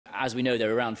as we know, there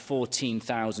are around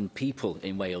 14,000 people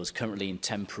in Wales currently in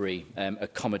temporary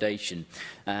accommodation.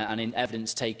 And in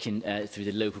evidence taken through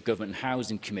the Local Government and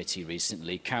Housing Committee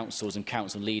recently, councils and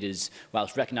council leaders,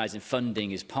 whilst recognising funding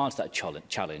is part of that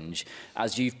challenge,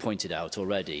 as you've pointed out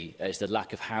already, it's the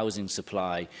lack of housing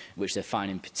supply which they're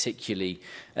finding particularly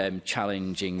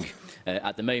challenging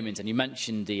at the moment. And you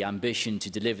mentioned the ambition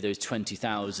to deliver those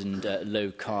 20,000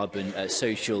 low-carbon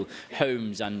social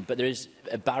homes, but there is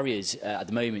barriers at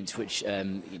the moment which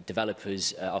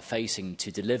developers are facing to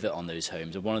deliver on those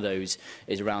homes. And one of those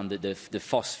is around the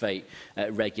phosphate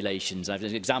regulations. I have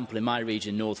an example in my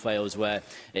region, North Wales, where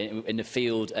in the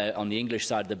field on the English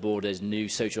side of the border, there's new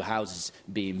social houses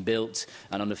being built,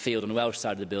 and on the field on the Welsh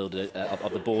side of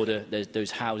the border,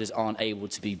 those houses aren't able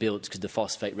to be built because of the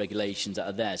phosphate regulations that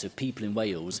are there. So people in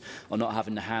Wales are not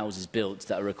having the houses built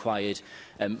that are required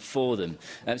for them.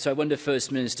 So I wonder,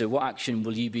 First Minister, what action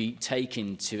will you be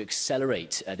taking to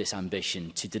accelerate this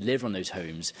ambition to deliver on those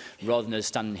homes, rather than us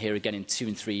standing here again in 2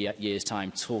 and 3 years'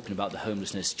 time talking about the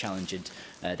homelessness challenge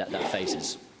that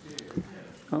faces?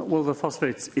 Well, the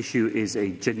phosphates issue is a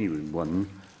genuine one.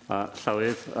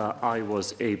 I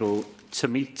was able to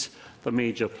meet the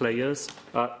major players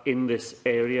in this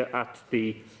area at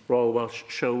the Royal Welsh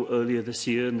Show earlier this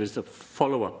year, and there's a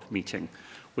follow-up meeting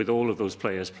with all of those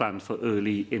players planned for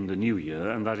early in the new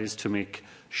year, and that is to make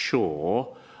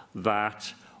sure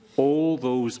that all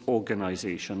those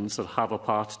organisations that have a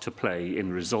part to play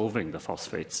in resolving the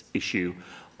phosphates issue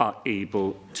are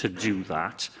able to do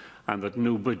that, and that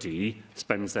nobody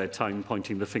spends their time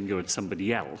pointing the finger at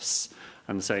somebody else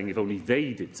and saying if only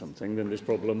they did something, then this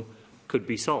problem could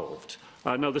be solved.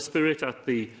 Now, the spirit at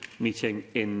the meeting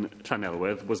in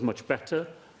Llanelwedd was much better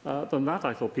than that.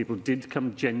 I thought people did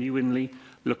come genuinely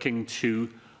looking to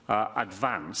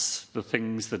advance the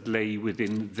things that lay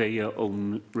within their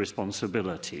own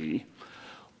responsibility.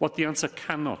 What the answer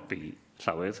cannot be,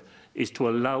 Llywydd, is to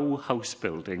allow house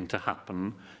building to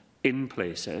happen in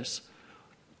places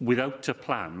without a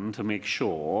plan to make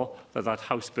sure that that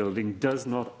house building does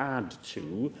not add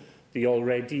to the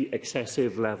already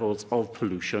excessive levels of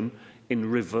pollution in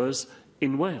rivers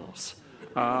in Wales.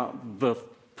 The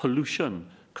pollution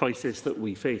crisis that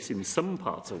we face in some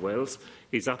parts of Wales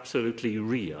is absolutely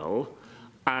real,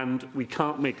 and we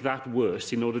can't make that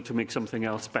worse in order to make something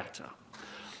else better.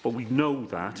 But we know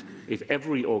that if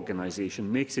every organisation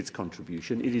makes its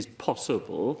contribution, it is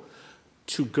possible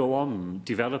to go on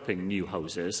developing new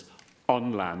houses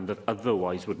on land that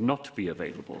otherwise would not be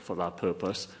available for that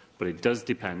purpose. But it does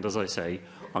depend, as I say,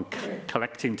 on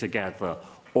collecting together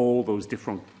all those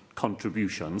different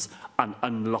contributions and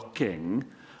unlocking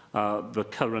the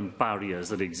current barriers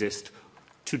that exist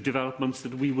to developments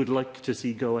that we would like to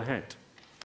see go ahead.